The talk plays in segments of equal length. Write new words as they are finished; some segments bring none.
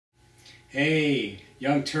Hey,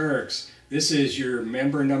 Young Turks, this is your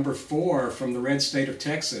member number 4 from the red state of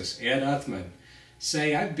Texas, Ed Uthman.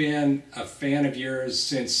 Say, I've been a fan of yours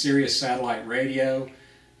since Sirius Satellite Radio.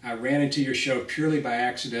 I ran into your show purely by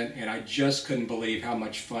accident, and I just couldn't believe how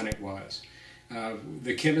much fun it was.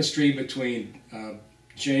 The chemistry between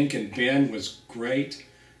Jink and Ben was great,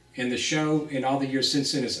 and the show in all the years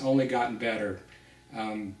since then has only gotten better.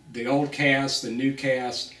 The old cast, the new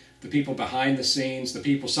cast, the people behind the scenes, the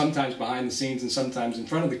people sometimes behind the scenes and sometimes in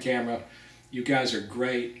front of the camera, you guys are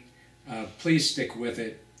great. Please stick with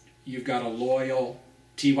it. You've got a loyal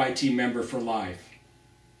TYT member for life.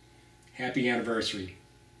 Happy anniversary,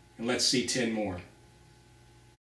 and let's see 10 more.